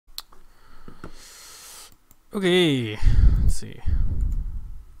Okay, let's see.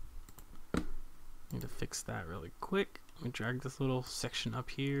 Need to fix that really quick. Let me drag this little section up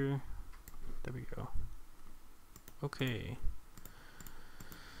here. There we go. Okay.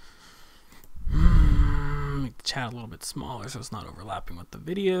 Make the chat a little bit smaller so it's not overlapping with the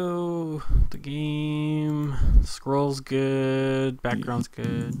video. The game. Scroll's good. Background's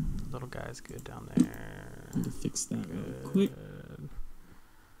good. Little guy's good down there. Need to fix that real quick.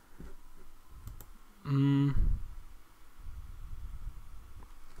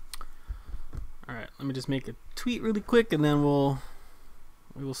 Alright, let me just make a tweet really quick and then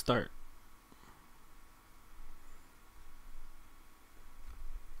we will start.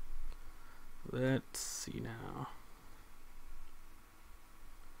 Let's see now.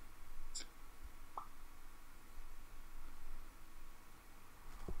 Let's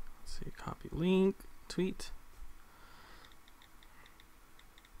see, copy link, tweet.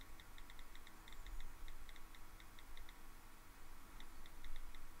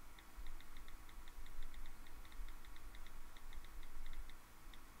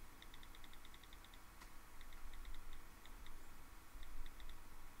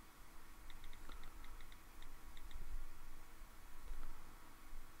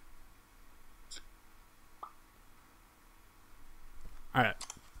 Alright.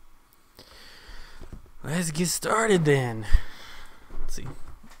 Let's get started then. Let's see.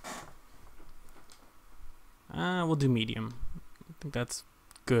 We'll do medium. I think that's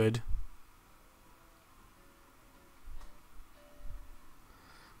good.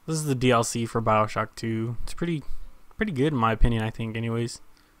 This is the DLC for BioShock 2. It's pretty good in my opinion, I think, anyways.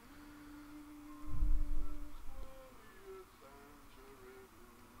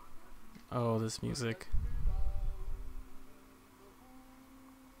 Oh, this music.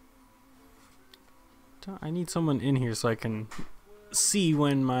 I need someone in here so I can see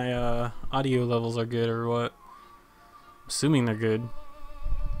when my audio levels are good or what. Assuming they're good.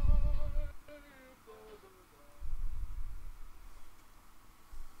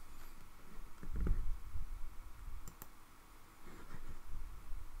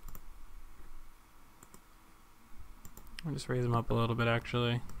 I'll just raise them up a little bit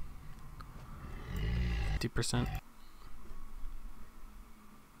actually. 50%.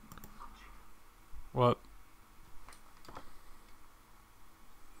 What?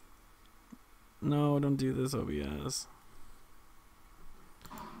 No, don't do this, OBS.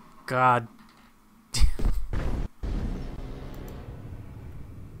 God.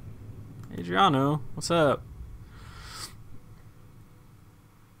 Adriano, what's up?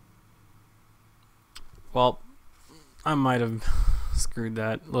 Well, I might have screwed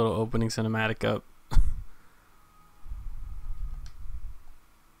that little opening cinematic up.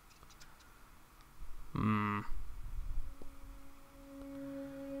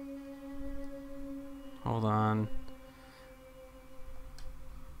 Hold on.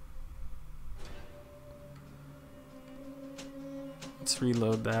 Let's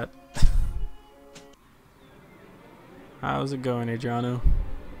reload that. How's it going, Adriano?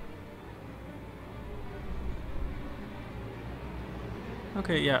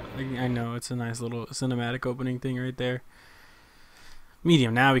 Okay, yeah, I know. It's a nice little cinematic opening thing right there.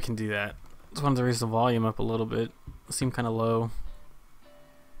 Medium, now we can do that. Just wanted to raise the volume up a little bit. It seemed kind of low.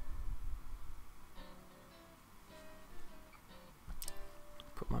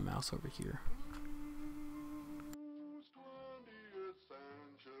 Put my mouse over here.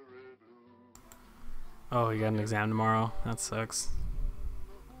 Oh, you got an exam tomorrow? That sucks.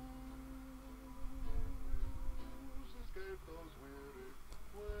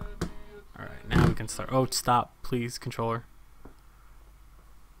 Alright, now we can start. Oh, stop, please, controller.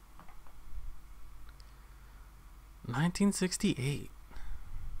 1968.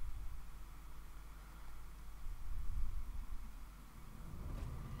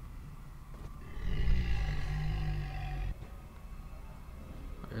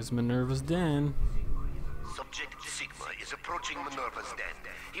 There's Minerva's den. Subject Sigma is approaching Minerva's den.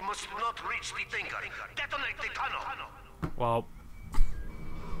 He must not reach the thinker. Detonate the tunnel. Well,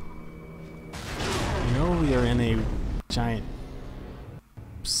 you know we are in a giant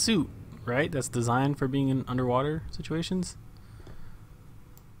suit, right? That's designed for being in underwater situations.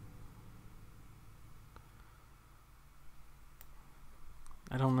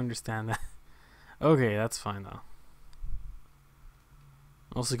 I don't understand that. Okay, that's fine though.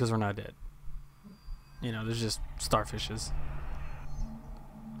 Mostly because we're not dead. You know, there's just starfishes.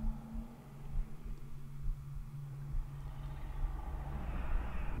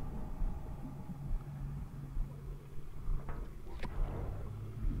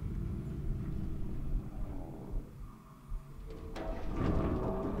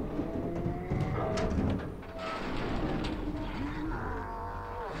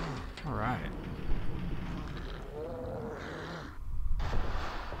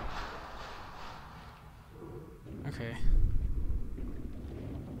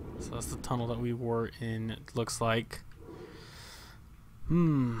 So that's the tunnel that we were in, it looks like.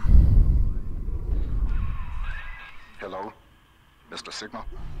 Hello? Mr. Sigma?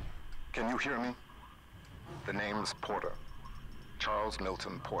 Can you hear me? The name's Porter. Charles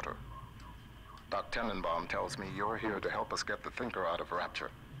Milton Porter. Doc Tenenbaum tells me you're here to help us get the Thinker out of Rapture.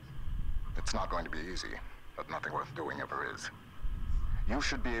 It's not going to be easy, but nothing worth doing ever is. You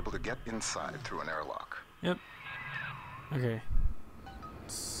should be able to get inside through an airlock. Yep. Okay.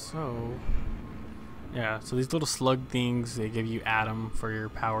 So... yeah, so these little slug things, they give you Atom for your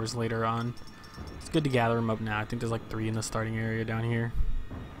powers later on. It's good to gather them up now. I think there's like 3 in the starting area down here.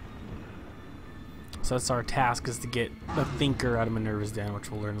 So that's our task, is to get the Thinker out of Minerva's den, which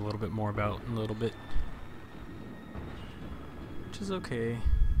we'll learn a little bit more about in a little bit. Which is okay.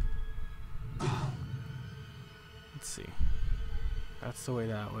 Let's see. That's the way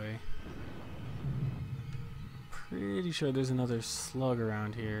that way. Pretty sure there's another slug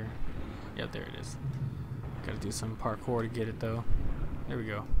around here. Yeah, there it is. Gotta do some parkour to get it though. There we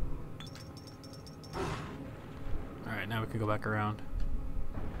go. Alright, now we can go back around.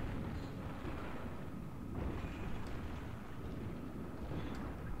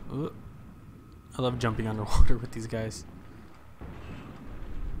 Ooh. I love jumping underwater with these guys.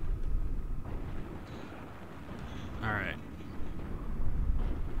 Alright.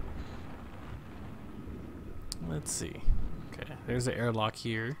 Let's see. Okay, there's the airlock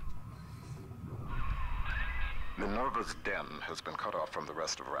here. Minerva's den has been cut off from the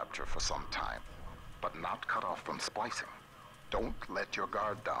rest of Rapture for some time, but not cut off from splicing. Don't let your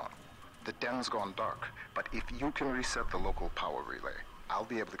guard down. The den's gone dark, but if you can reset the local power relay, I'll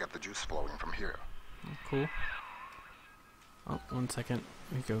be able to get the juice flowing from here. Oh, cool. Oh, 1 second.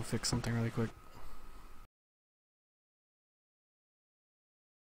 Let me go fix something really quick.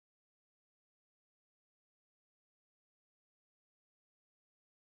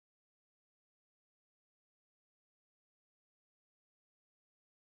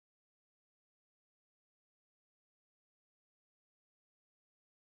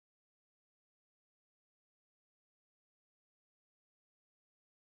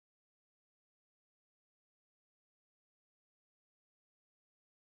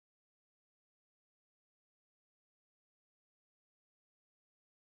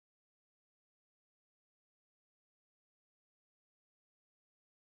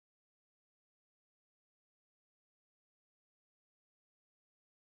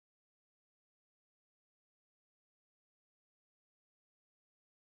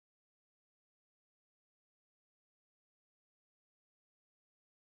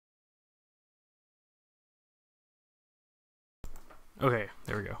 Okay,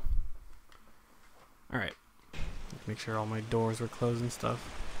 there we go. Alright. Make sure all my doors were closed and stuff.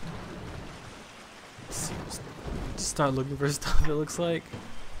 Let's see. Just start looking for stuff, it looks like.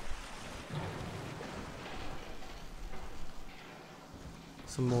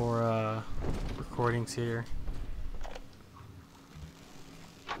 Some more recordings here.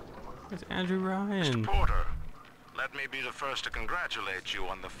 It's Andrew Ryan. Mr. Porter, let me be the first to congratulate you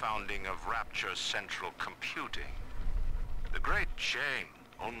on the founding of Rapture Central Computing. The great chain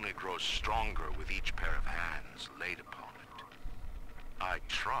only grows stronger with each pair of hands laid upon it. I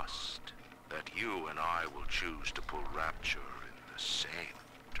trust that you and I will choose to pull Rapture in the same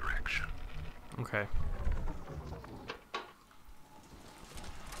direction. Okay.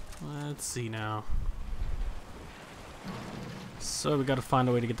 Let's see now. So we gotta find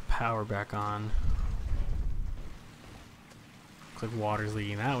a way to get the power back on. Looks like water's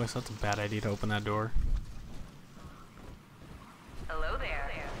leaking that way, so that's a bad idea to open that door. Hello there.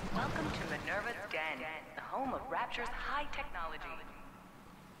 Welcome to Minerva's Den, the home of Rapture's high technology.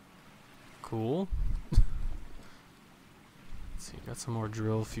 Cool. Let's see, got some more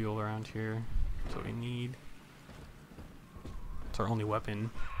drill fuel around here. That's what we need. It's our only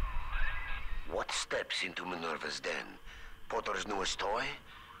weapon. What steps into Minerva's den? Potter's newest toy?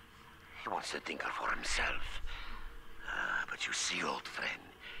 He wants the Thinker for himself. But you see, old friend,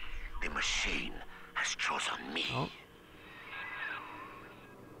 the machine has chosen me. Oh.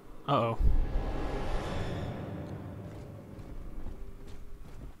 Uh-oh.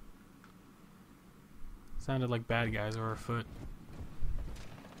 Sounded like bad guys were afoot.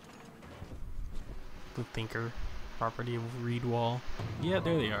 The Thinker. Property of Reed Wall. Yeah,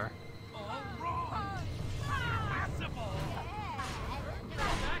 there they are.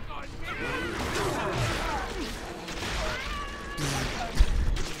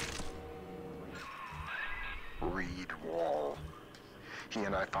 Reed Wall. He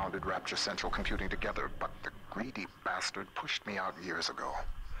and I founded Rapture Central Computing together, but the greedy bastard pushed me out years ago.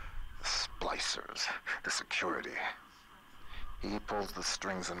 The splicers, the security. He pulls the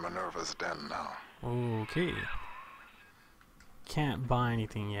strings in Minerva's den now. Okay. Can't buy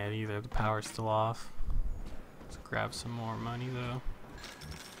anything yet either. The power's still off. Let's grab some more money though.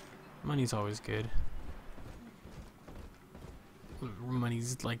 Money's always good.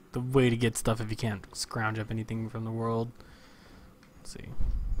 Money's like the way to get stuff if you can't scrounge up anything from the world. Let's see.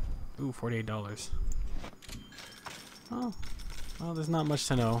 Ooh, $48. Oh, well, there's not much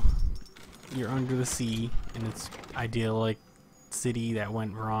to know. You're under the sea, and it's idyllic city that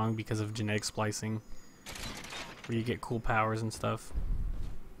went wrong because of genetic splicing, where you get cool powers and stuff.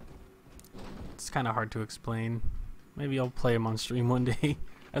 It's kind of hard to explain. Maybe I'll play them on stream one day.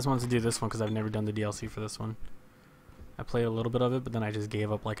 I just wanted to do this one because I've never done the DLC for this one. I played a little bit of it, but then I just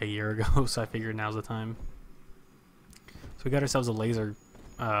gave up like a year ago, so I figured now's the time. So we got ourselves a laser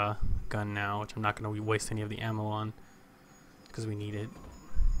gun now, which I'm not going to waste any of the ammo on because we need it.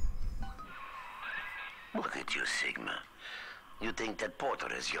 Look at you, Sigma. You think that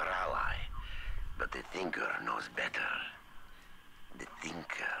Porter is your ally, but the Thinker knows better. The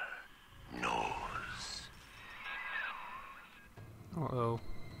Thinker knows. Uh-oh.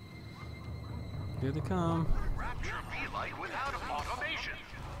 Here they come. Rapture be like without automation.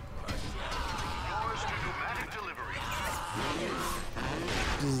 Yours to pneumatic delivery.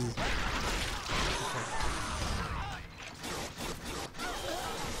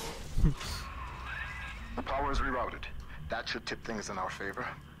 The power is rerouted. That should tip things in our favor.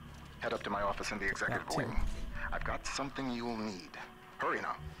 Head up to my office in the executive That too. wing. I've got something you'll need. Hurry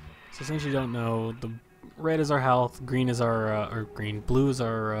now. So since you don't know, the red is our health, green is our, blue is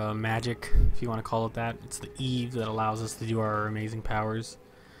our magic, if you want to call it that. It's the Eve that allows us to do our amazing powers.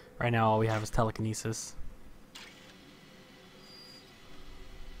 Right now all we have is telekinesis.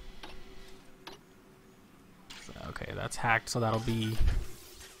 So, okay, that's hacked, so that'll be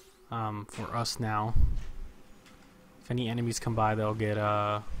for us now. If any enemies come by, they'll get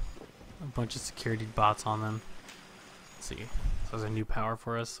a bunch of security bots on them. Let's see. So there's a new power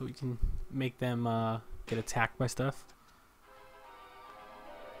for us, so we can make them get attacked by stuff.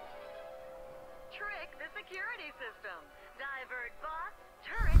 Trick the security system. Divert bots,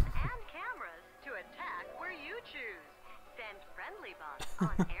 turrets, and cameras to attack where you choose. Send friendly bots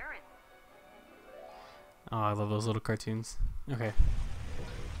on errands. Oh, I love those little cartoons. Okay.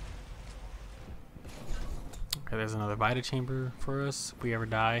 Okay, there's another Vita chamber for us if we ever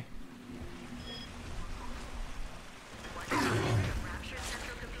die. Rapture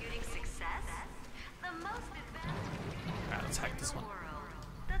Central Computing success? The most advanced Alright, let's hack this one. world.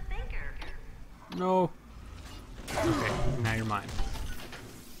 The Thinker. No! Okay, now you're mine.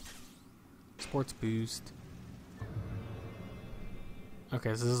 Sports boost. Okay,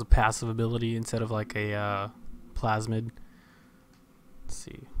 so this is a passive ability instead of like a plasmid. Let's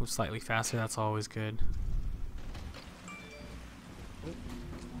see, we're slightly faster, that's always good.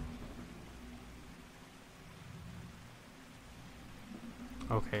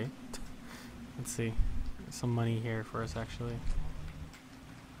 Okay, let's see. There's some money here for us actually.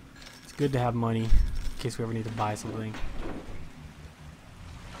 It's good to have money in case we ever need to buy something.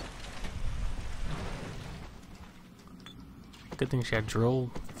 Good thing she had drill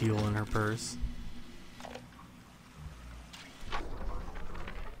fuel in her purse.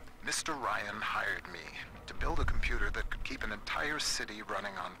 Mr. Ryan hired me to build a computer that could keep an entire city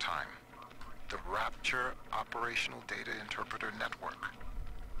running on time. The Rapture Operational Data Interpreter Network.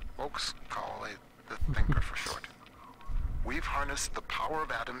 Folks call it the Thinker for short. We've harnessed the power of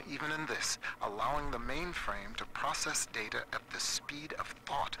Atom even in this, allowing the mainframe to process data at the speed of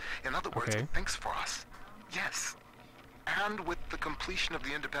thought. In other words, Okay. it thinks for us. Yes. And with the completion of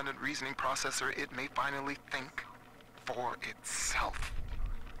the independent reasoning processor, it may finally think for itself.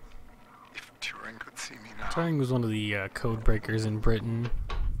 If Turing could see me now. Turing was one of the code breakers in Britain.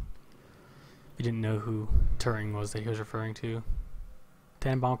 If you didn't know who Turing was that he was referring to.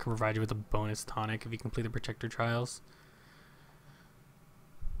 Tannenbaum can provide you with a bonus tonic if you complete the Protector trials.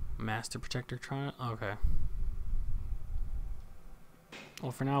 Master Protector trial? Okay.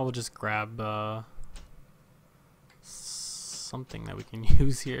 Well, for now we'll just grab something that we can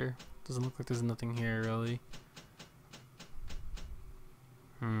use here. Doesn't look like there's nothing here really.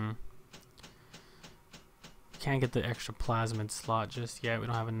 Can't get the extra plasmid slot just yet. We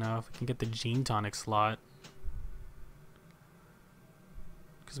don't have enough. We can get the gene tonic slot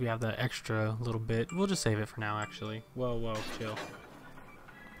because we have that extra little bit. We'll just save it for now actually. Whoa, whoa, chill.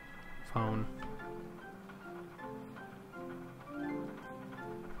 Phone.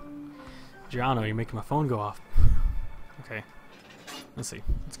 Giano, you're making my phone go off. Okay. Let's see.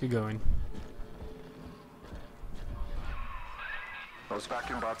 Let's get going. Those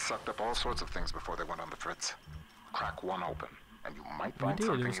vacuum bots sucked up all sorts of things before they went on the fritz. Crack one open. and you might We find did.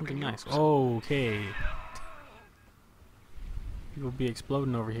 something It was you something can nice. use. Okay. People be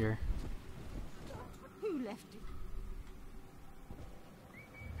exploding over here. Who left it?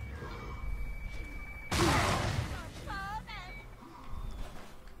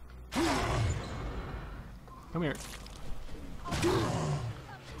 Come here.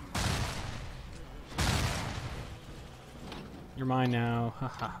 You're mine now. Ha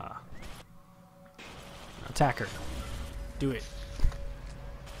ha ha. Attack her. Do it.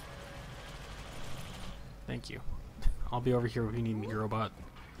 Thank you. I'll be over here if you need me, robot.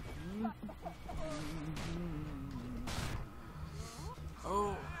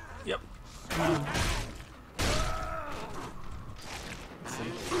 Oh, yep. Let's see.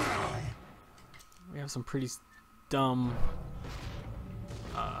 We have some pretty dumb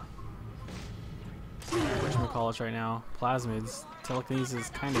whatchamacallits right now. Plasmids. Telekinesis is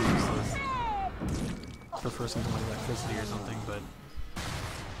kind of useless. Prefer something like electricity or something, but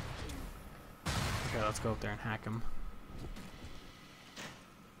okay, let's go up there and hack him.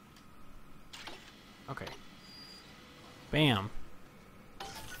 Okay. Bam.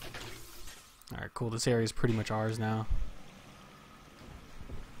 Alright, cool. This area is pretty much ours now.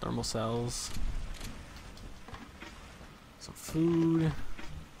 Thermal cells. Some food.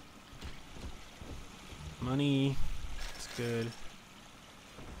 Money. That's good.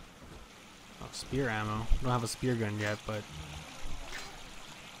 Oh, spear ammo. We don't have a spear gun yet, but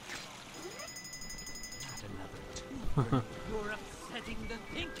You're upsetting the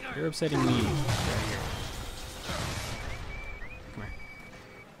thinker. you're upsetting me. Get out of here. Come here.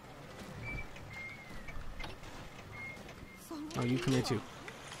 Oh, you come here too.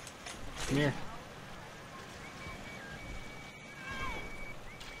 Come here.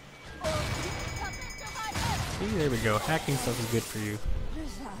 See, there we go. Hacking stuff is good for you.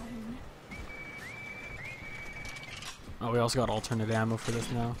 Oh, we also got alternate ammo for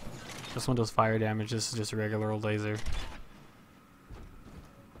this now. This one does fire damage. This is just a regular old laser.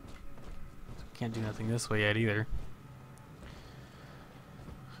 Can't do nothing this way yet either.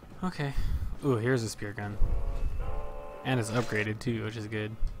 Okay. Ooh, here's a spear gun. And it's upgraded too, which is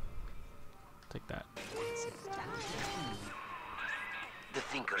good. Take that. The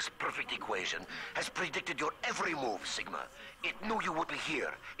Thinker's perfect equation has predicted your every move, Sigma. It knew you would be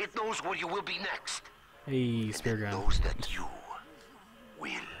here. It knows where you will be next. Hey, spear It gun. knows that you will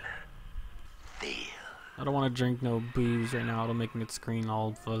fail. I don't want to drink no booze right now. It'll make my screen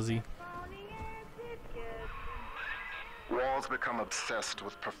all fuzzy. Wall's become obsessed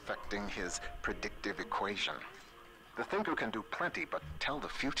with perfecting his predictive equation. The Thinker can do plenty, but tell the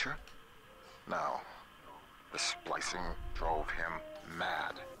future? No. The splicing drove him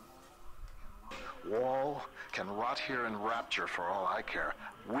mad. Wall can rot here in rapture for all I care.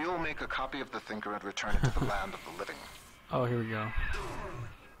 We'll make a copy of the Thinker and return it to the land of the living. Oh, here we go.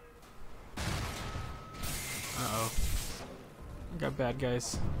 Uh-oh. We got bad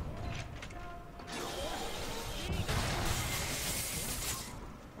guys.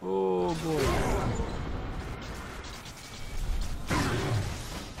 Oh boy.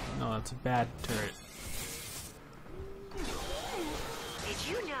 No, that's a bad turret. Did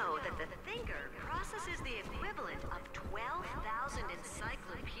you know that the Thinker processes the equivalent of 12,000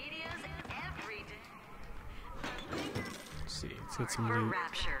 encyclopedias every day? Let's see, let's get some For loot.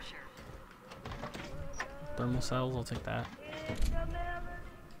 Rapture. Thermal cells, I'll take that.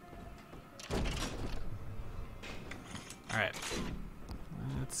 Alright.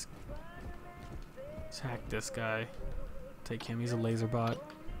 Let's hack this guy. Take him, he's a laser bot.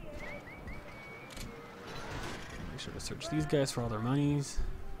 Make sure to search these guys for all their monies.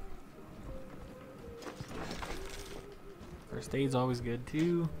 First aid's always good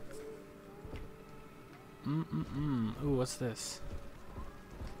too. Ooh, what's this?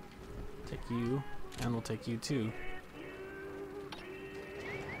 Take you, and we'll take you too.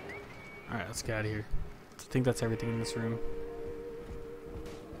 Alright, let's get out of here. I think that's everything in this room.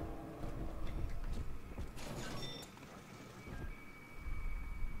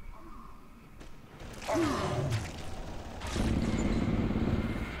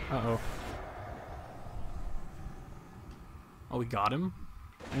 Uh-oh. Oh, we got him?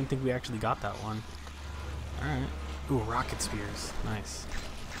 I didn't think we actually got that one. Alright. Ooh, rocket spears. Nice.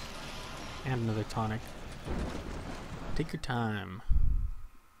 And another tonic. Take your time.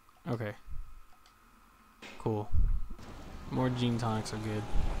 Okay. Cool. More gene tonics are good.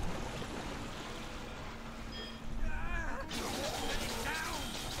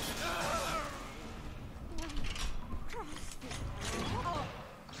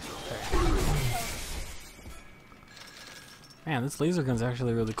 Man, this laser gun's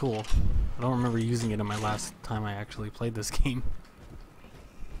actually really cool. I don't remember using it in my last time I actually played this game.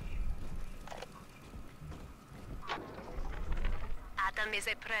 Adam is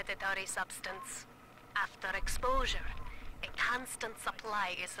a predatory substance. After exposure, a constant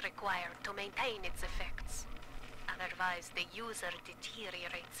supply is required to maintain its effects. Otherwise, the user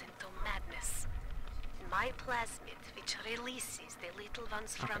deteriorates into madness. My plasmid, which releases the little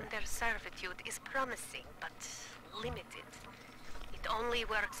ones from their servitude, is promising, but limited. It only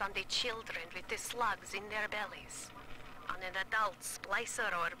works on the children with the slugs in their bellies. On an adult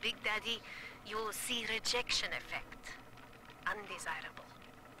splicer or Big Daddy, you'll see rejection effect. Undesirable.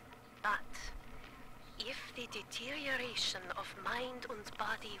 But if the deterioration of mind and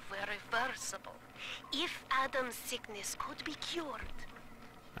body were reversible, if Adam's sickness could be cured,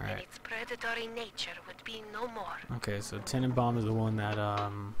 then its predatory nature would be no more. Okay, so Tenenbaum is the one that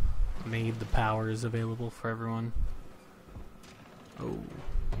made the powers available for everyone. Oh.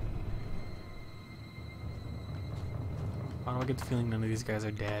 Why do I get the feeling none of these guys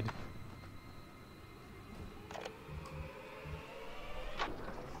are dead?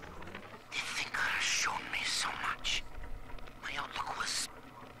 The Thinker has shown me so much. My outlook was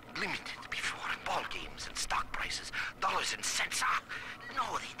limited before. Ball games and stock prices, dollars and cents.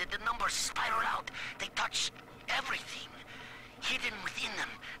 No, the numbers spiral out. They touch everything. Hidden within them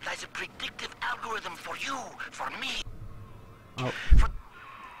lies a predictive algorithm for you, for me. Oh.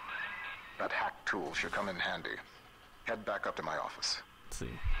 That hack tool should come in handy. Head back up to my office. Let's see.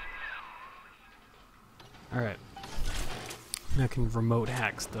 Alright. I can remote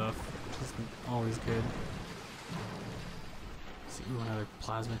hack stuff. That's always good. Let's see, another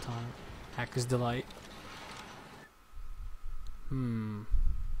plasma time. Hacker's Delight.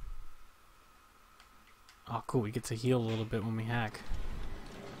 Oh, cool. We get to heal a little bit when we hack.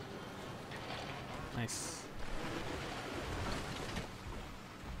 Nice.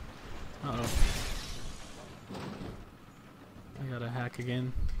 Uh-oh. I gotta hack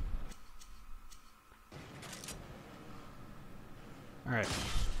again. Alright.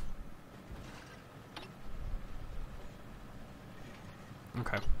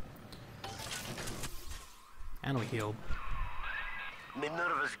 Okay. And we healed.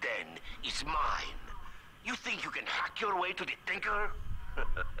 Minerva's den is mine. You think you can hack your way to the Thinker?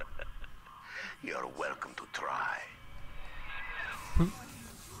 You're welcome to try.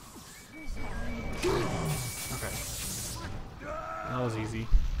 Okay. That was easy.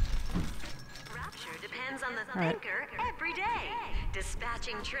 Rapture depends on the Thinker every day.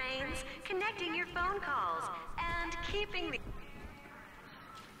 Dispatching trains, connecting your phone calls, and keeping the...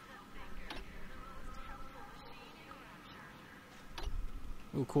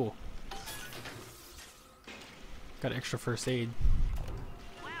 Ooh, cool. Got extra first aid.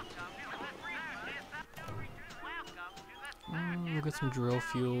 We'll get some drill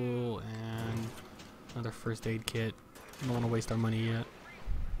fuel and another first aid kit. Don't want to waste our money yet.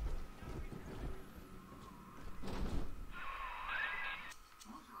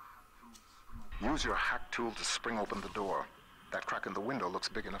 Use your hack tool to spring open the door. That crack in the window looks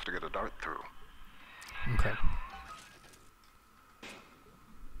big enough to get a dart through. Okay.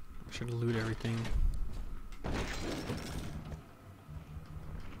 Make sure to loot everything.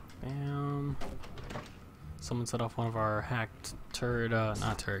 Bam. Someone set off one of our hacked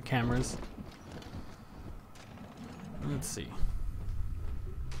cameras. Let's see.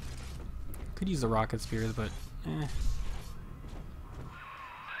 Could use the rocket spears, but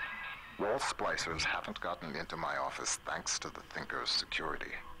Wall splicers haven't gotten into my office thanks to the Thinker's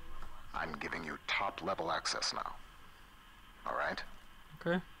security. I'm giving you top-level access now. All right?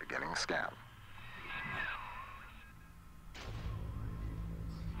 okay. Beginning scan.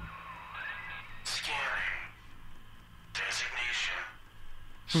 Scanning. Designation.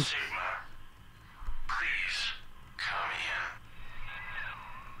 Sigma. Please come in.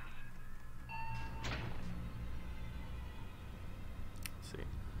 Let's see.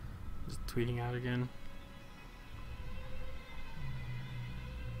 Just tweeting out again.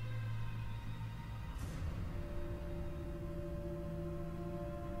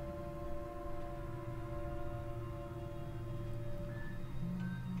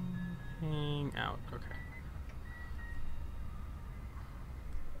 Hang out. Okay.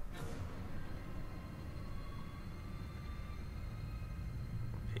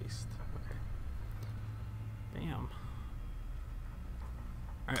 Paste. Okay. Bam.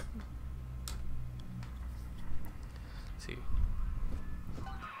 Alright. See.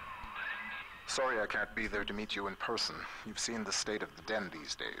 Sorry I can't be there to meet you in person. You've seen the state of the den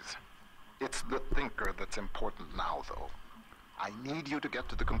these days. It's the Thinker that's important now, though. I need you to get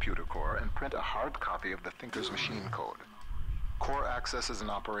to the computer core and print a hard copy of the Thinker's machine code. Core accesses and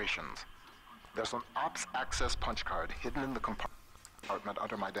operations. There's an ops access punch card hidden in the compartment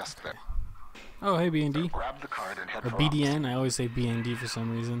under my desk there. Oh, hey, B&D. So grab the card and head Or for BDN. I always say B&D for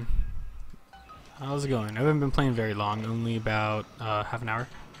some reason. How's it going? I haven't been playing very long. Only about half an hour.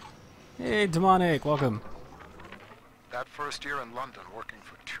 Hey, Demonic. Welcome. That first year in London working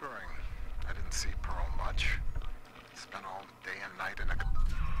for Turing, I didn't see Pearl much. Spent all day and night in a...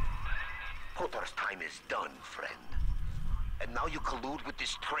 Potter's time is done, friend. And now you collude with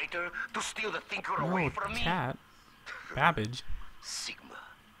this traitor to steal the Thinker away from me? Cat. Babbage. Sigma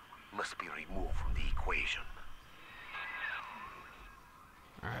must be removed from the equation.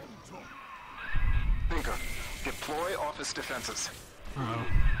 Alright. Thinker, deploy office defenses. Uh-oh.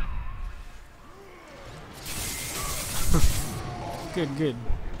 Good. Good.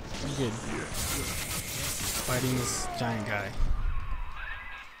 Fighting this giant guy.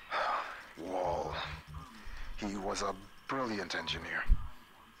 Wall. He was a brilliant engineer.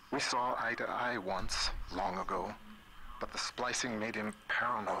 We saw eye to eye once, long ago, but the splicing made him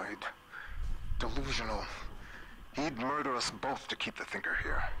paranoid, delusional. He'd murder us both to keep the Thinker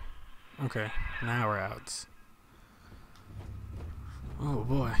here. Okay, now we're out. Oh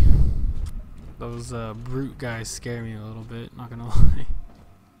boy. Those brute guys scare me a little bit, not gonna lie.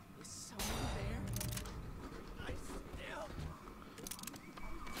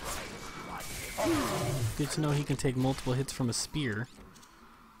 Good to know he can take multiple hits from a spear.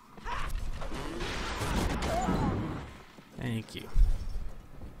 Thank you.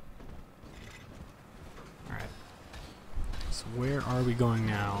 Alright. So where are we going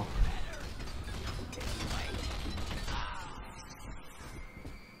now?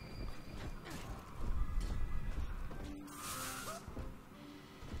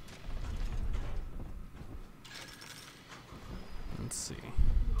 Let's see.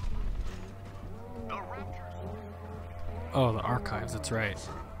 Oh, the archives, that's right.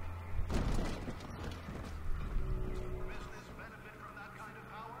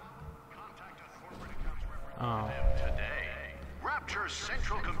 Oh. Today, Rapture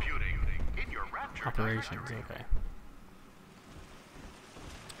Central Computing in your Rapture Operations, okay.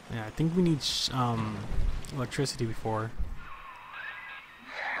 Yeah, I think we need electricity before.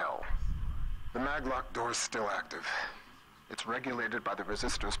 Hell. The maglock door's still active. It's regulated by the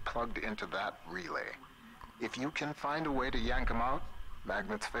resistors plugged into that relay. If you can find a way to yank them out,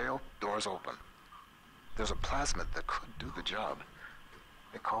 magnets fail, doors open. There's a plasmid that could do the job.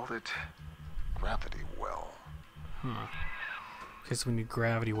 They called it gravity well. Huh. Okay, so we need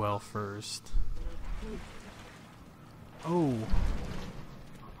gravity well first. Oh.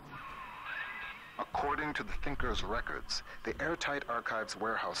 According to the Thinker's records, the airtight archives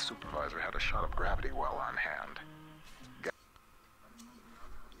warehouse supervisor had a shot of gravity well on hand.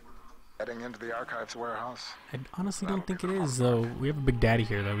 Getting into the archives warehouse? I honestly don't think it is, though. We have a big daddy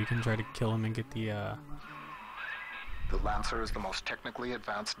here, though. We can try to kill him and get the, The Lancer is the most technically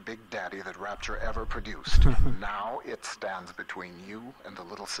advanced Big Daddy that Rapture ever produced. Now it stands between you and the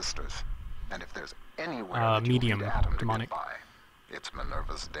Little Sisters. And if there's anywhere that you medium, need Adam to demonic. get by, it's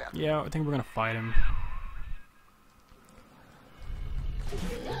Minerva's den. Yeah, I think we're gonna fight him.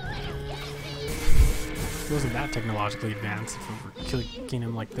 It wasn't that technologically advanced if we were killing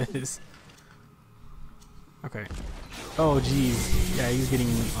him like this. Okay. Oh, jeez. Yeah, he's getting,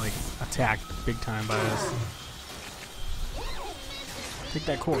 like, attacked big time by us. Take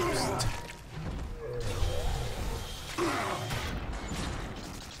that corpse.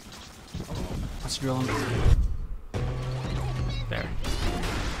 Let's drill him. There.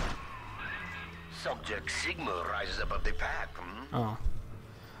 Subject Sigma rises above the pack, Oh.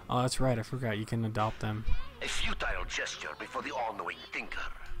 Oh, that's right. I forgot. You can adopt them. A futile gesture before the all-knowing Thinker.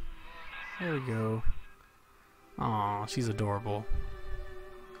 There we go. Aw, she's adorable.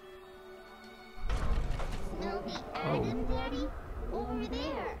 Oh. Over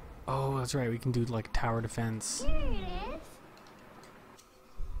there. Oh, that's right. We can do like tower defense. Here it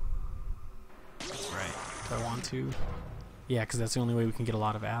is. Right. Do I want to? Yeah, because that's the only way we can get a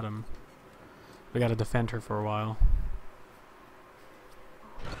lot of Adam. We gotta defend her for a while.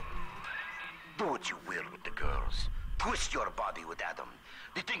 Do what you will with the girls. Twist your body with Adam.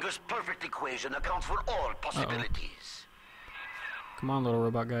 The Thinker's perfect equation accounts for all possibilities. Come on, little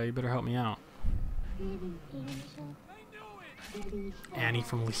robot guy. You better help me out. Annie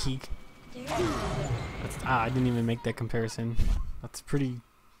from League. I didn't even make that comparison. That's pretty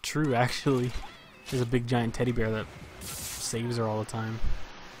true, actually. There's a big giant teddy bear that saves her all the time.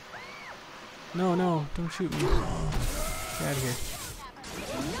 No, no, don't shoot me. Get out of here.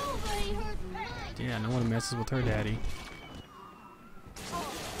 Yeah, no one messes with her daddy.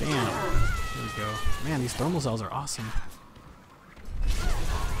 Bam. There we go. Man, these thermal cells are awesome.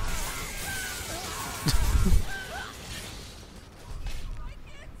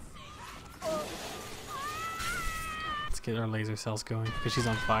 get our laser cells going because she's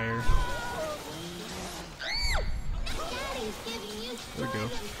on fire. There we go.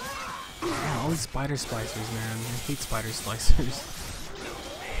 Yeah, all these spider splicers, man. I hate spider splicers.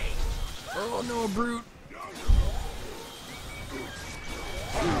 Oh no, a brute!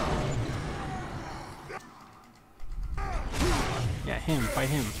 Yeah, him. Fight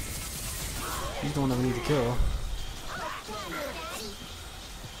him. He's the one that we need to kill.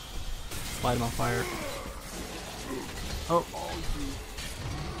 Light him on fire. Oh.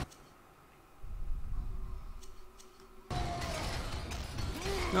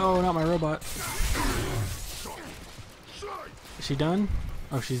 No, not my robot. Is she done?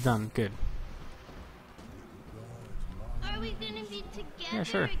 Oh, she's done. Good. Are we gonna be together Yeah,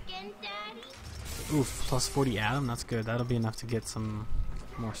 sure. again, Daddy? Oof, plus 40 Atom. That's good. That'll be enough to get some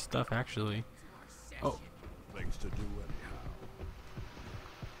more stuff, actually. Oh. Things to do anyhow.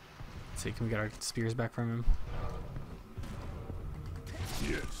 Let's see, can we get our spears back from him?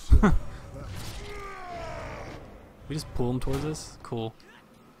 Yes. We just pull him towards us? Cool.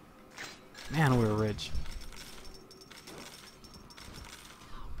 Man, we were rich.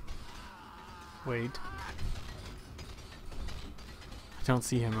 Wait. I don't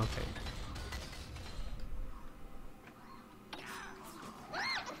see him, okay.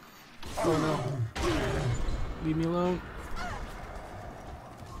 Oh no. Leave me alone.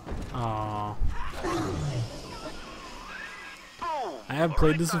 Aww. I have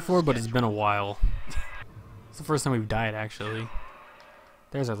played this before, but it's been a while. It's the first time we've died, actually.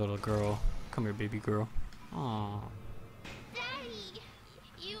 There's our little girl. Come here, baby girl. Aww. Daddy,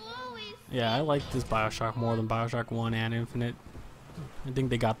 you always Yeah, I like this Bioshock more than Bioshock 1 and Infinite. I think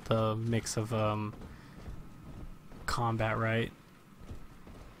they got the mix of combat right.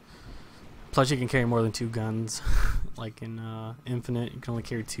 Plus you can carry more than 2 guns. Like in Infinite, you can only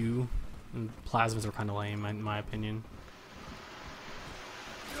carry 2. And plasmas are kind of lame, in my opinion.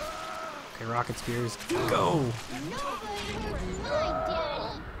 Okay, rocket spears, go! nobody hurt my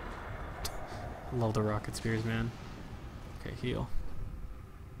daddy. Love the rocket spears, man. Okay, heal.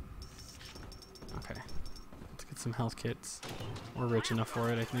 Okay, let's get some health kits. We're rich enough for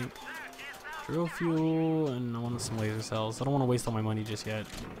it, I think. Drill fuel, and I want some laser cells. I don't want to waste all my money just yet.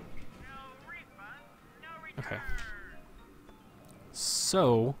 Okay.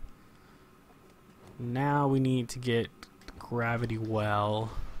 So, now we need to get gravity well,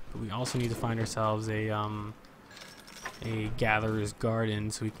 but we also need to find ourselves a gatherer's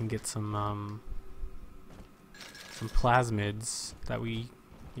garden so we can get some plasmids that we,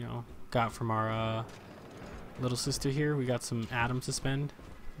 you know, got from our little sister here. We got some atoms to spend.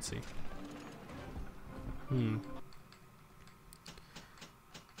 Let's see.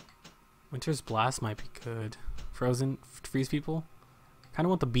 Winter's Blast might be good. Frozen, freeze people. Kind of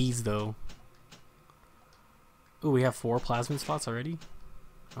want the bees though. Ooh, we have 4 plasmid spots already.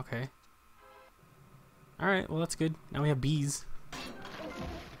 Okay. Alright, well that's good. Now we have bees.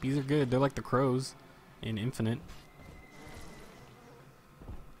 Bees are good. They're like the crows in Infinite.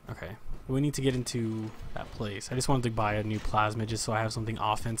 Okay. We need to get into that place. I just wanted to buy a new plasmid just so I have something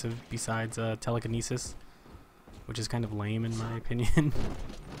offensive besides telekinesis. Which is kind of lame in my opinion.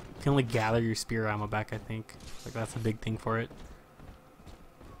 You can only gather your spear ammo back, I think. Like that's a big thing for it.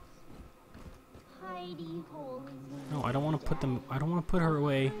 Hidey hole is No, I don't want to put them. I don't want to put her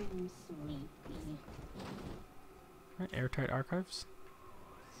away. I'm sleepy. Right, airtight archives.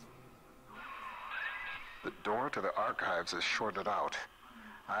 The door to the archives is shorted out.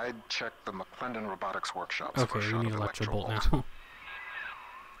 I'd check the McClendon Robotics workshops for a Okay, shot we need of electrobolt electrobolt.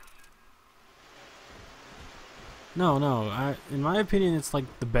 now. No. In my opinion, it's like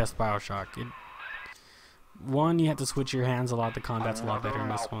the best Bioshock. One, you have to switch your hands a lot. The combat's a lot better in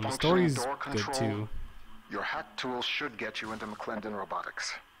this one. The story's Door good control. too. Your hack tool should get you into McClendon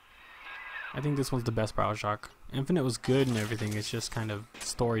Robotics. I think this one's the best Bioshock. Infinite was good and everything. It's just kind of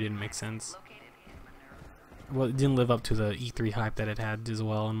story didn't make sense. Well, it didn't live up to the E3 hype that it had as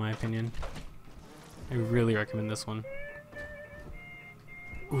well, in my opinion. I really recommend this one.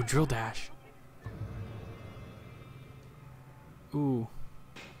 Ooh, drill dash. Ooh.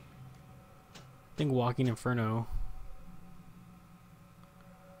 I think Walking Inferno.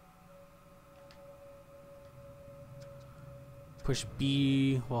 Push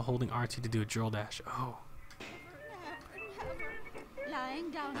B while holding R2 to do a drill dash. Oh. Lying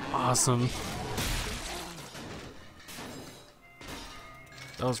down. Awesome.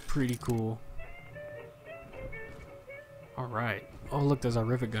 That was pretty cool. Alright. Oh look, there's our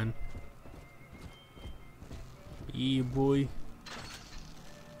rivet gun. Yeah, boy.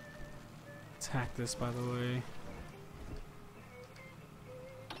 Attack this, by the way.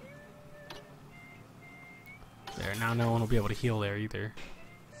 There. there. Now no one will be able to heal there either.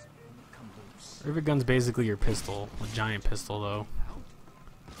 Rivet gun's basically your pistol, a giant pistol though.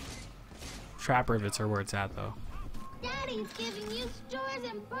 Trap rivets are where it's at though. Daddy's giving you stores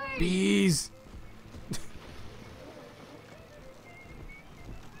and birdies. Bees!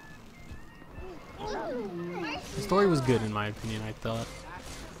 The story was good in my opinion, I thought.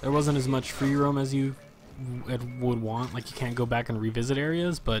 There wasn't as much free roam as you would want. Like you can't go back and revisit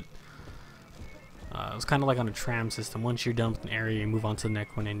areas, but it was kind of like on a tram system. Once you're done with an area, you move on to the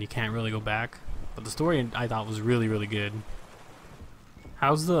next one and you can't really go back. But the story I thought was really, really good.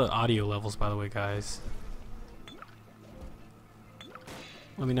 How's the audio levels, by the way, guys?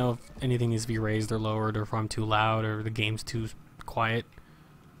 Let me know if anything needs to be raised or lowered, or if I'm too loud, or the game's too quiet.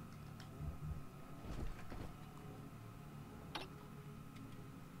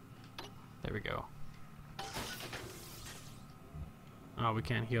 There we go. Oh, we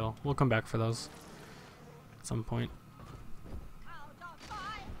can't heal. We'll come back for those at some point.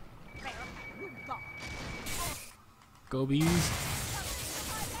 Go bees.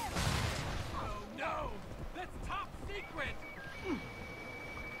 Oh no! That's top secret!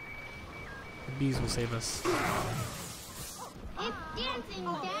 The bees will save us. It's dancing,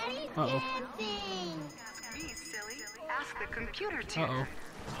 Daddy. Uh-oh. Dancing. Be silly. Ask the computer to. Uh-oh.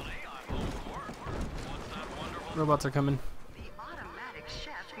 Robots are coming. The automatic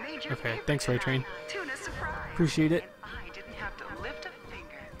chef made your Okay, favorite thanks, Ray Train. tuna surprise. Appreciate it. I didn't have to lift a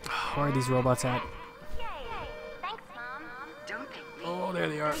finger. Where are these robots at? Thanks, Mom. Don't thank me. Oh, there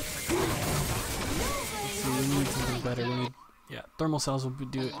they are. Let's see, we need something better. We need, yeah, thermal cells will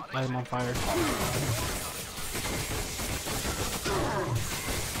do it. Light them on fire.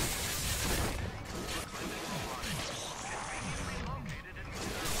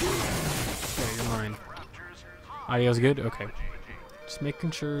 Okay, you're mine. Audio's good? Okay. Just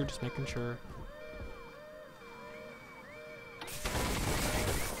making sure, just making sure.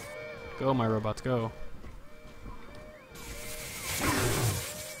 Go, my robots, go.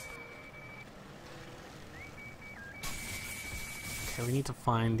 Okay, we need to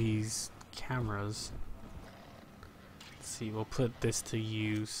find these cameras. Let's see, we'll put this to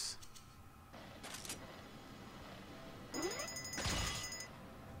use.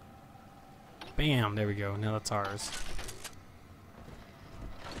 Bam, there we go. Now that's ours.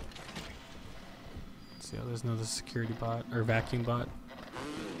 Let's see, oh, there's another security bot, or vacuum bot.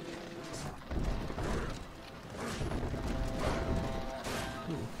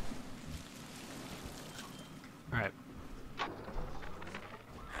 Ooh. Alright.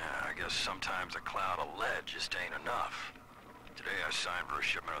 I guess sometimes a cloud of lead just ain't enough. Today I signed for a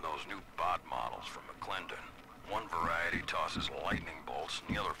shipment of those new bot models from McClendon. One variety tosses lightning bolts,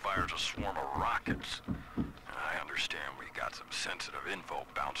 and the other fires a swarm of rockets. I understand we got some sensitive info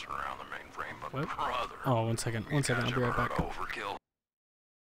bouncing around the mainframe, but What? brother... Oh, 1 second. 1 second, I'll be right back. Overkill.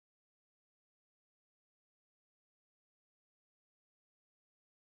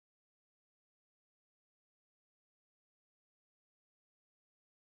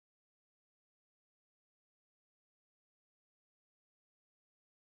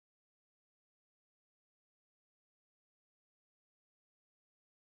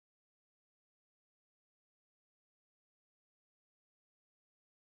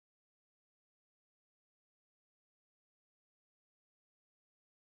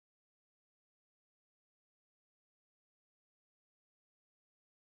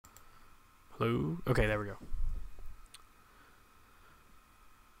 Hello? Okay, there we go.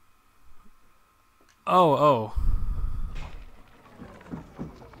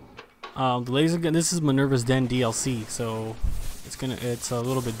 The laser gun, this is Minerva's Den DLC, so it's a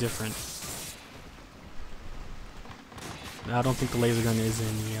little bit different. I don't think the laser gun is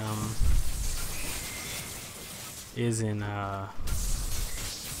in the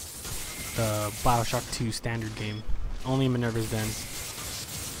BioShock 2 standard game. Only in Minerva's Den.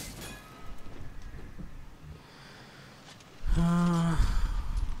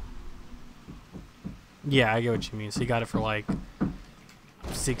 Yeah, I get what you mean. So you got it for like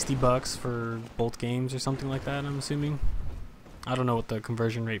 $60 for both games or something like that, I'm assuming. I don't know what the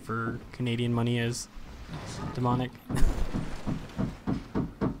conversion rate for Canadian money is. Demonic.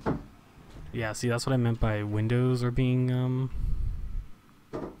 Yeah, see, that's what I meant by windows are being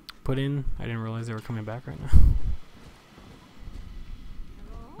put in. I didn't realize they were coming back right now.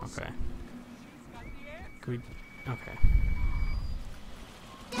 Okay. Can we... Okay.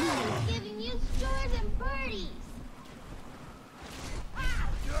 Daddy's giving you stores and birdies.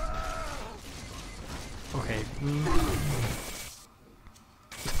 Okay.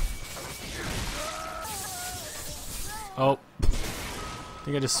 Oh. I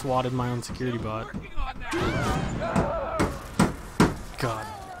think I just swatted my own security bot. God.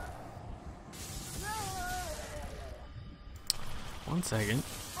 1 second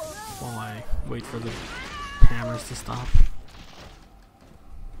while I wait for the hammers to stop.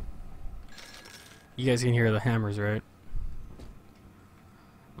 You guys can hear the hammers, right?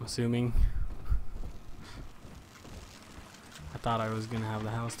 I'm assuming. I thought I was gonna have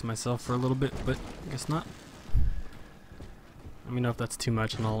the house to myself for a little bit, but I guess not. Let me know if that's too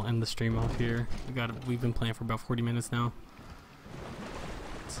much and I'll end the stream off here. We've been playing for about 40 minutes now.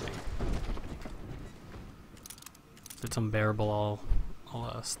 Let's see. If it's unbearable,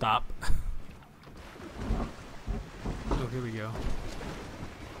 I'll stop. Oh, here we go.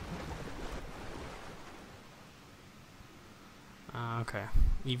 Okay,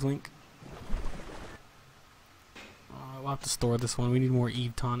 Eve Link. We'll have to store this one. We need more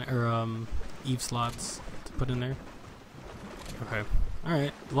Eve Eve slots to put in there. Okay.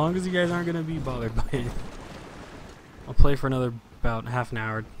 Alright. As long as you guys aren't gonna be bothered by it. I'll play for another about half an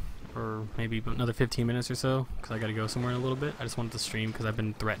hour or maybe another 15 minutes or so because I gotta go somewhere in a little bit. I just wanted to stream because I've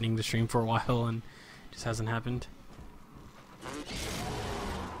been threatening to stream for a while and it just hasn't happened.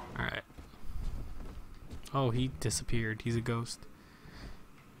 Alright. Oh, he disappeared. He's a ghost.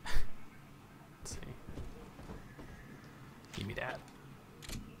 Let's see. Give me that.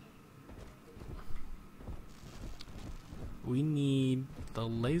 We need the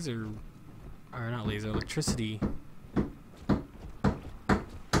laser, or not laser, electricity.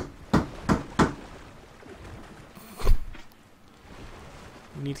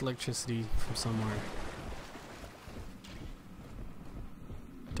 We need electricity from somewhere.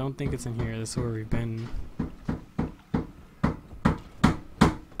 Don't think it's in here. This is where we've been.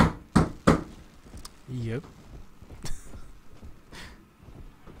 Yep.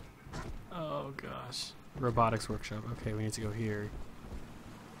 Oh gosh. Robotics workshop. Okay, we need to go here.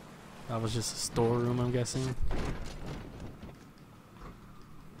 That was just a storeroom, I'm guessing.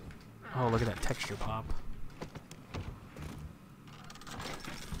 Oh, look at that texture pop.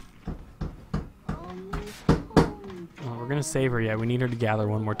 Well, we're gonna save her. Yeah, we need her to gather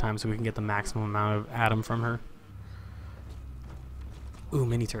one more time so we can get the maximum amount of Atom from her. Ooh,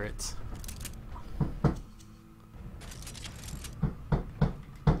 mini turrets.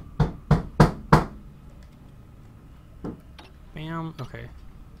 Bam. Okay.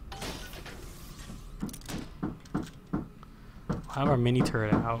 We'll have our mini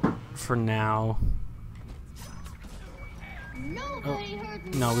turret out for now. Oh,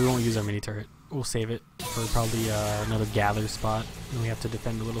 no, we won't use our mini turret. We'll save it for probably another gather spot, and we have to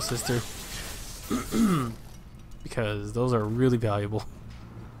defend the little sister because those are really valuable.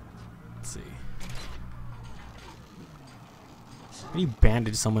 Let's see. How do you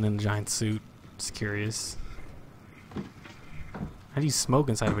bandage someone in a giant suit? Just curious. How do you smoke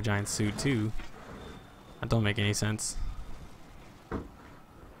inside of a giant suit too? That don't make any sense. Okay.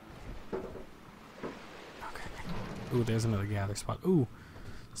 Ooh, there's another gather spot. Ooh,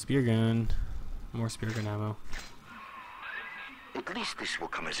 spear gun. More spear gun ammo. At least this will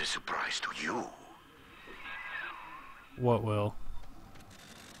come as a surprise to you. What will?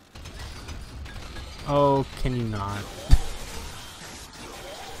 Oh, can you not?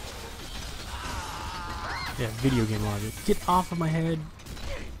 Yeah, video game logic. Get off of my head.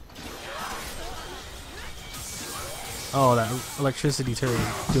 Oh, that electricity turret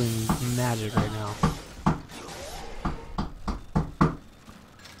is doing magic right now.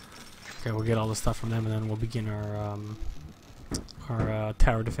 Okay, we'll get all the stuff from them and then we'll begin our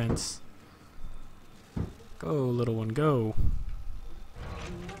tower defense. Go, little one, go.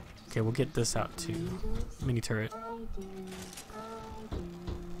 Okay, we'll get this out too. Mini turret.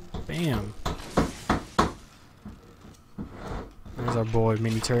 Bam. There's our boy,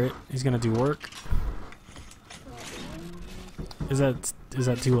 mini turret. He's gonna do work. Is that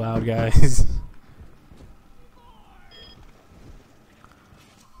too loud, guys?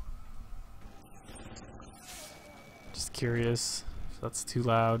 Just curious if that's too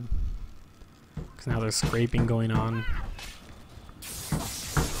loud. Because now there's scraping going on.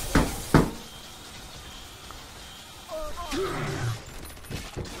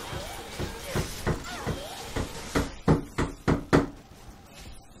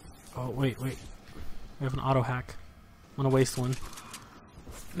 Oh, wait. We have an auto hack. I'm gonna waste one.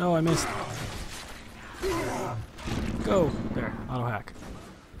 No, I missed. Go! There, auto hack.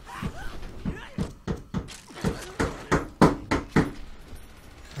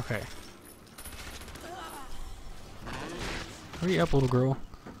 Okay. Hurry up, little girl.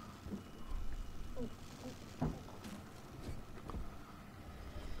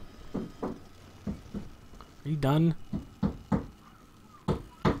 Are you done?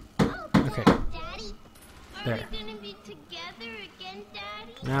 There. we gonna be together again,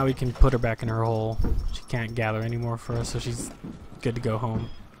 Daddy? Now we can put her back in her hole. She can't gather anymore for us, so she's good to go home.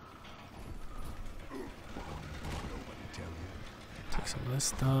 Take some of this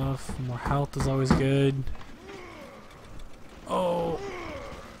stuff. More health is always good. Oh!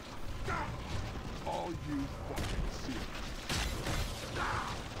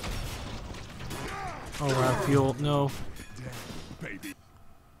 Oh, we're out of fuel. No.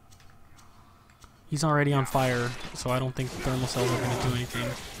 He's already on fire, so I don't think thermal cells are going to do anything.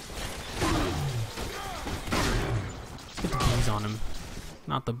 Let's get the bees on him.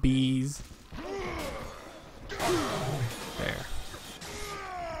 Not the bees. There.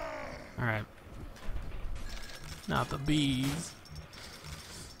 Alright. Not the bees.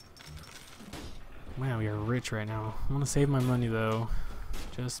 Man, we are rich right now. I want to save my money though.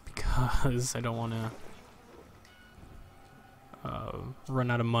 Just because I don't want to run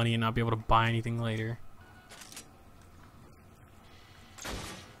out of money and not be able to buy anything later.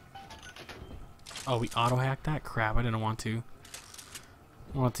 Oh, we auto-hacked that? Crap, I didn't want to.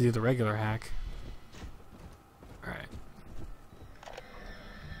 I want to do the regular hack. Alright.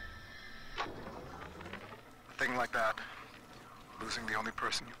 A thing like that, losing the only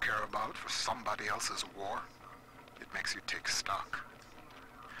person you care about for somebody else's war, it makes you take stock.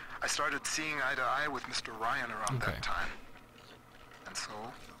 I started seeing eye to eye with Mr. Ryan around that time. And so,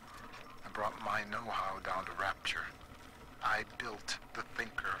 I brought my know-how down to Rapture. I built the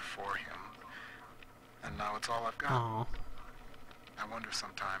thinker for him. And now it's all I've got. Aww. I wonder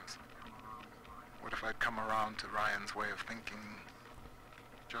sometimes, what if I'd come around to Ryan's way of thinking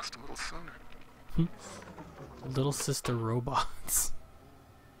just a little sooner? Little sister robots.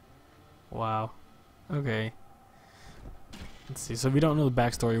 Wow. Okay. Let's see. So we don't know the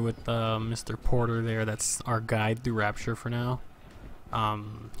backstory with Mr. Porter there. That's our guide through Rapture for now.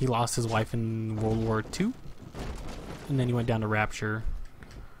 He lost his wife in World War II, and then he went down to Rapture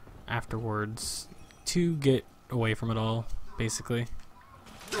afterwards to get away from it all, basically.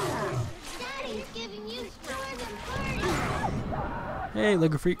 Daddy's giving you stores and parties. Hey,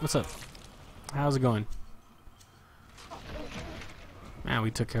 Lego Freak, what's up? How's it going? Man,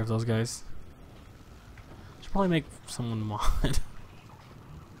 we took care of those guys. Should probably make someone mod.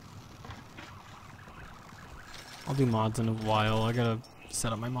 I'll do mods in a while. I gotta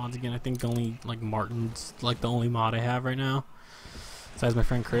set up my mods again. I think only like Martin's like the only mod I have right now. Besides my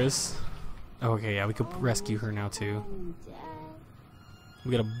friend Chris. Oh, okay, yeah, we could rescue her now too.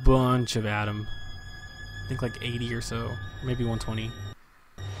 We got a bunch of Adam. I think like 80 or so. Maybe 120.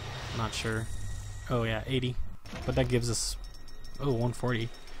 I'm not sure. Oh yeah, 80. But that gives us 140. We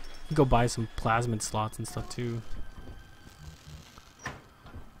can go buy some plasmid slots and stuff too.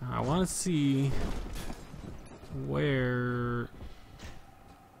 I want to see where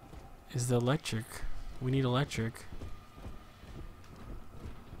is the electric. We need electric.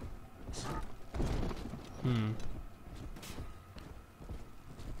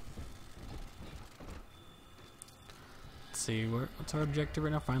 Let's see, what's our objective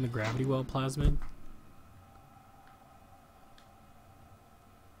right now? Find the gravity well plasmid.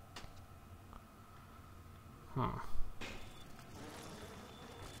 Huh.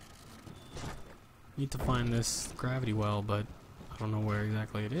 Need to find this gravity well, but I don't know where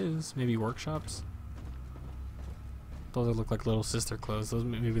exactly it is. Maybe workshops? Those look like little sister clothes. Those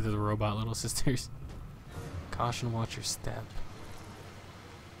maybe they're the robot little sisters. Caution, watch your step.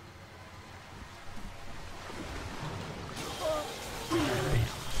 Bam.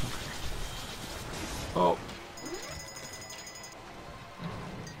 Oh.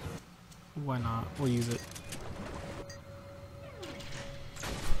 Why not? We'll use it.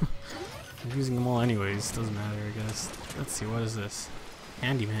 I'm using them all anyways, doesn't matter I guess. Let's see, what is this?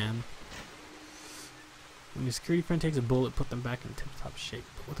 Handyman. When your security friend takes a bullet, put them back in tip-top shape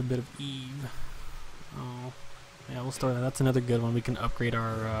with a bit of Eve. Oh, yeah, we'll start that. That's another good one. We can upgrade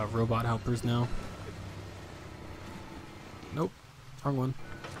our robot helpers now. Nope, wrong one.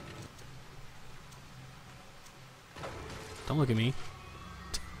 Don't look at me.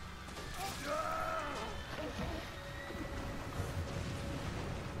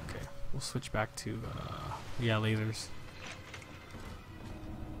 Okay, we'll switch back to, yeah, lasers.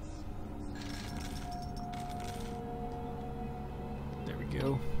 There we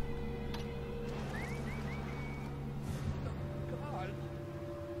go.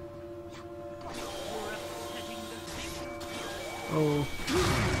 Oh.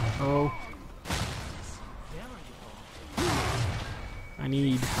 Oh. I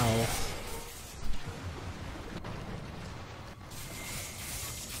need help.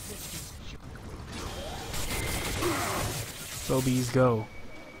 Go bees, go.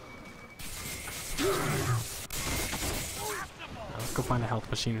 Go find a health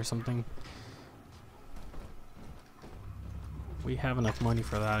machine or something. We have enough money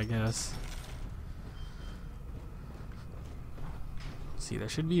for that, I guess. Let's see, there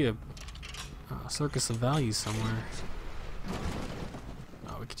should be a circus of values somewhere.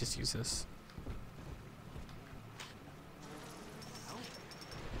 Oh, we could just use this.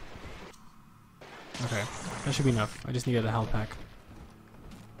 Okay, that should be enough. I just needed a health pack.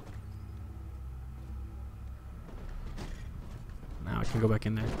 Now I can go back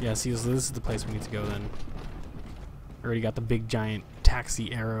in there. Yeah, see, so this is the place we need to go then. Already got the big giant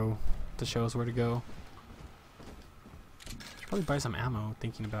taxi arrow to show us where to go. Should probably buy some ammo,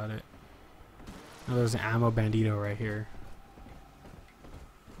 thinking about it. Oh, there's an ammo bandito right here.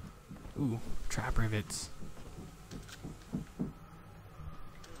 Ooh, trap rivets.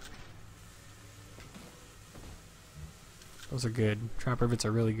 Those are good. Trap rivets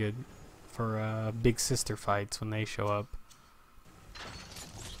are really good for big sister fights when they show up.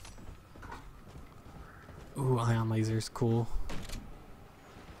 Ooh, ion lasers, cool.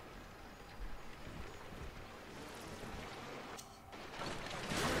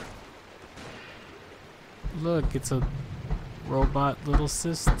 Look, it's a robot little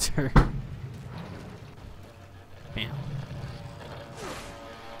sister. Bam.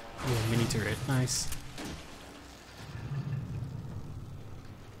 Ooh, mini turret, nice.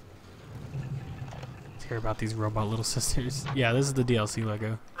 Let's hear about these robot little sisters. Yeah, this is the DLC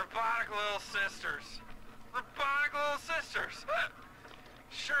Lego. Robotic little sisters. Robotic little sisters.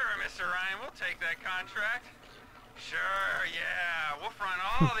 Sure, Mr. Ryan, we'll take that contract. Sure, yeah, we'll front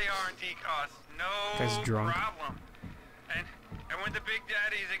all the R&D costs. No Guy's drunk. problem. And when the big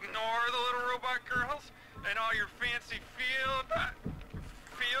daddies ignore the little robot girls and all your fancy field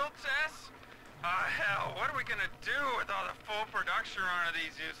tests, hell, what are we gonna do with all the full production run of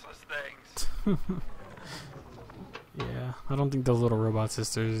these useless things? Yeah, I don't think those little robot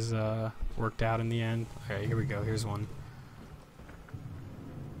sisters worked out in the end. Okay, here we go. Here's one.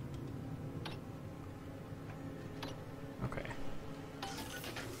 Okay.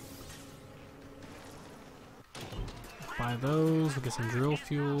 Buy those. We'll get some drill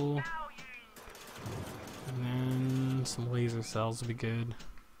fuel. And then some laser cells will be good.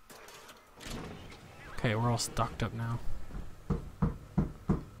 Okay, we're all stocked up now.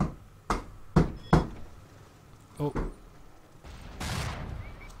 Oh.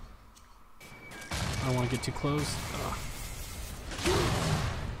 I don't want to get too close. Ugh.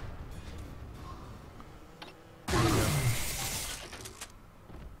 There we go.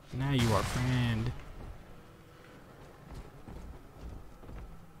 Now you are friend.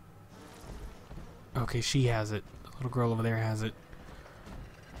 Okay, she has it. The little girl over there has it.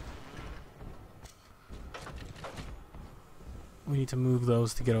 We need to move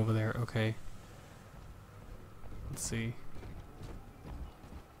those to get over there. Okay. Let's see.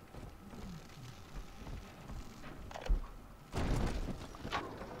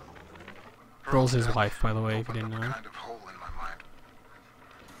 Girl's his wife, by the way, if you didn't know. Kind of hole in my mind.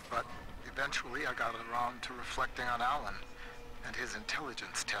 But eventually I got around to reflecting on Alan and his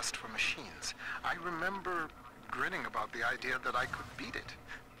intelligence test for machines. I remember grinning about the idea that I could beat it.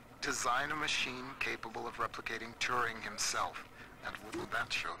 Design a machine capable of replicating Turing himself. And wouldn't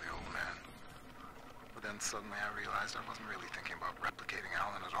that show the old man? But then suddenly I realized I wasn't really thinking about replicating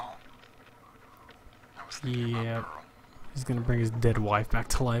Alan at all. I was thinking about Pearl. He's gonna bring his dead wife back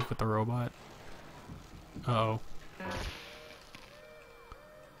to life with the robot. Uh-oh.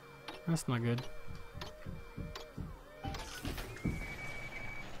 That's not good.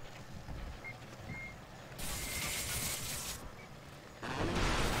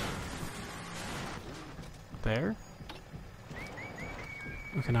 There?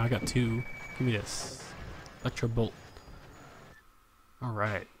 Okay, now I got two. Give me this. Electro Bolt.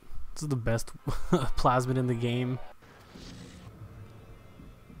 Alright. This is the best plasmid in the game.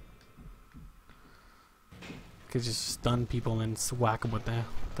 Could just stun people and whack them with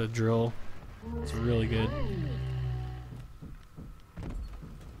the drill. It's really good.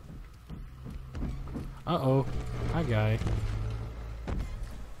 Uh-oh. Hi, guy.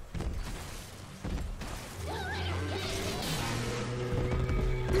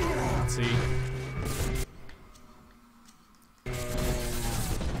 Let's see.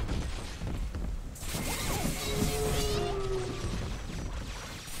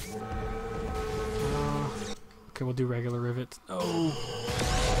 Okay, we'll do regular rivets. Oh!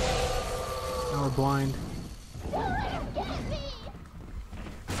 Now we're blind.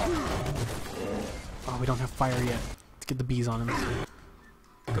 Oh, we don't have fire yet. Let's get the bees on him.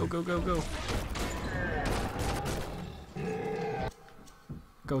 Go, go, go, go.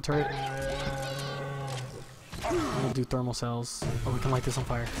 Go, turret. We'll do thermal cells. Oh, we can light this on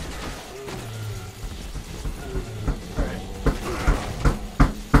fire. Alright.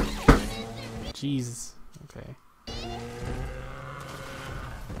 Jesus. Okay.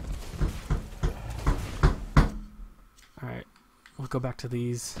 Alright. We'll go back to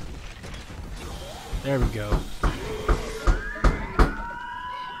these. There we go.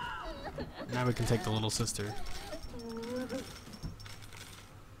 Now we can take the little sister.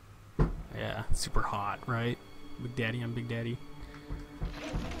 Yeah, super hot, right? Big Daddy on Big Daddy.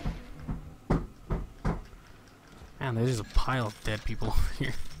 Man, there's just a pile of dead people over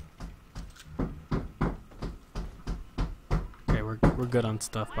here. Okay, we're good on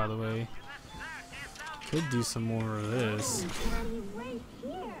stuff, by the way. Could do some more of this.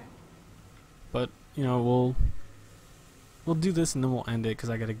 But, you know, we'll do this and then we'll end it because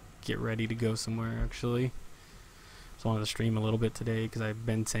I gotta get ready to go somewhere actually. So I wanted to stream a little bit today because I've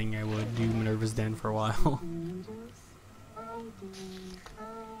been saying I would do Minerva's Den for a while.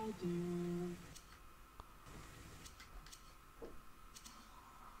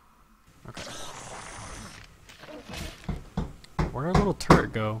 Okay. Where'd our little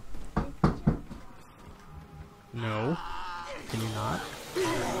turret go? No. Can you not?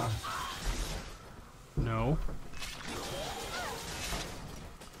 No.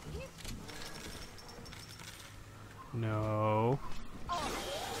 No.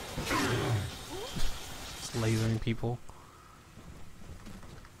 Just lasering people.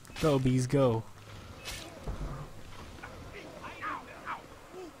 Go, bees, go.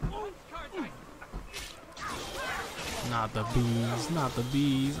 Not the bees, not the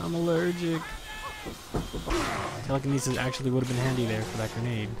bees. I'm allergic. Telekinesis actually would have been handy there for that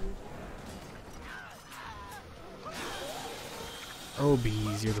grenade. Oh,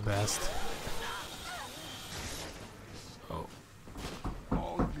 bees, you're the best. Oh.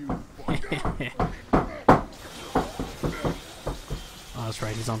 Oh, that's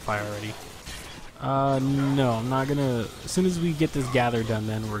right, he's on fire already. No, I'm not gonna. As soon as we get this gather done,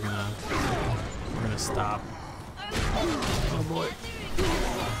 then we're gonna stop. Oh boy.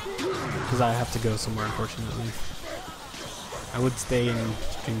 Because I have to go somewhere, unfortunately. I would stay and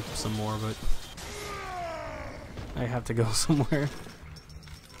stream some more, but I have to go somewhere.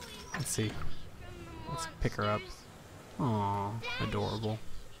 Let's see. Let's pick her up. Aww, adorable.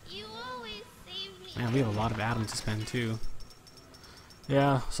 Man, we have a lot of atoms to spend too.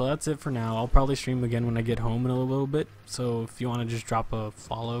 Yeah, so that's it for now. I'll probably stream again when I get home in a little bit. So if you want to just drop a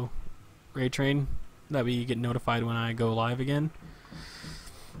follow, Ray Train, that way you get notified when I go live again.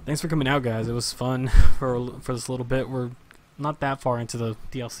 Thanks for coming out, guys. It was fun for this little bit. We're not that far into the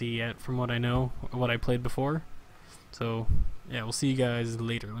DLC yet, from what I know, what I played before. So yeah, we'll see you guys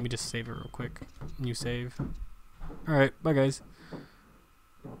later. Let me just save it real quick. New save. All right, bye guys.